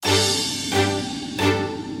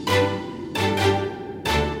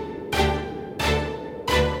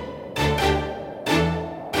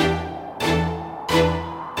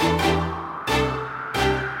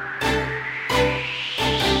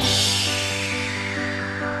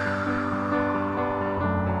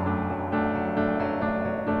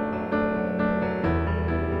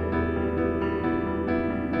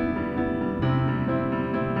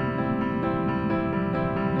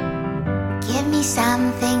me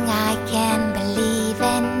something I can believe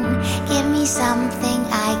in. Give me something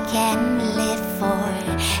I can live for.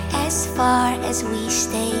 As far as we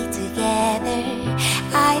stay together,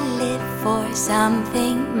 I live for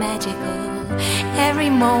something magical. Every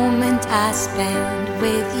moment I spend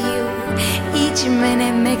with you, each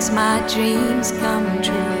minute makes my dreams come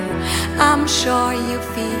true. I'm sure you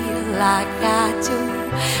feel like I do.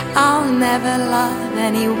 I'll never love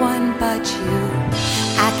anyone but you.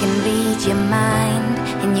 I can read your mind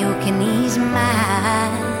and you can ease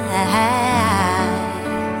mine.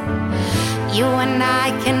 You and I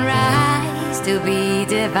can rise to be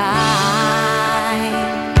divine.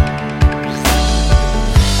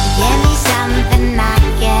 Give me something I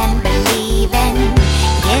can believe in.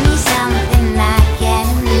 Give me something I can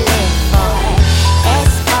live for. As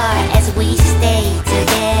far as we stay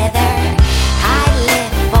together, I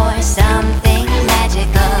live for something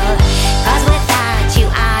magical. 'Cause without you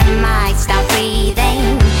I might stop breathing.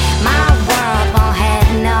 My world won't have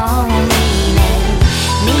no meaning.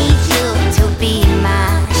 Need you to be my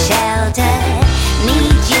shelter.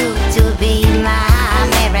 Need you to be my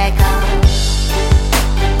miracle.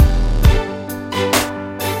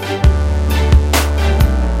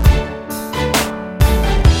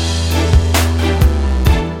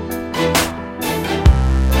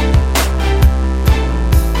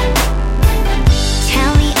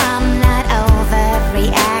 Tell me I'm not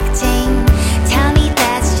overreacting. Tell me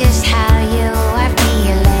that's just how you are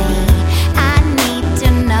feeling. I need to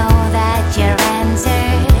know that your answer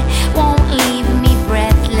won't leave me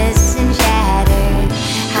breathless and shattered.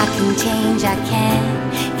 I can change, I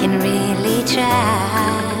can really try.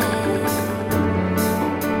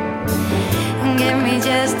 Give me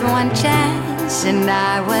just one chance and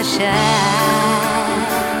I will shine.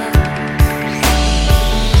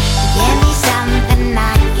 Give me something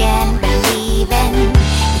I can believe in.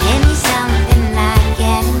 Give me something I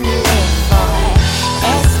can live for.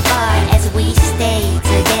 As far as we stay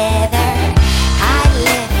together, I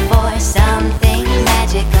live for something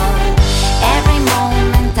magical. Every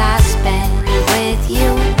moment I spend with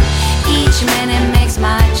you, each minute makes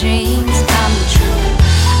my dreams come true.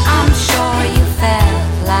 I'm sure you felt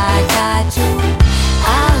like I do.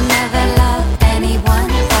 I'll never love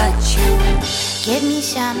anyone but you. Give me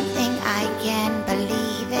something I can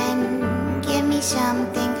believe in. Give me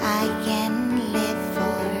something I can live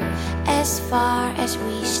for. As far as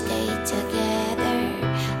we stay together,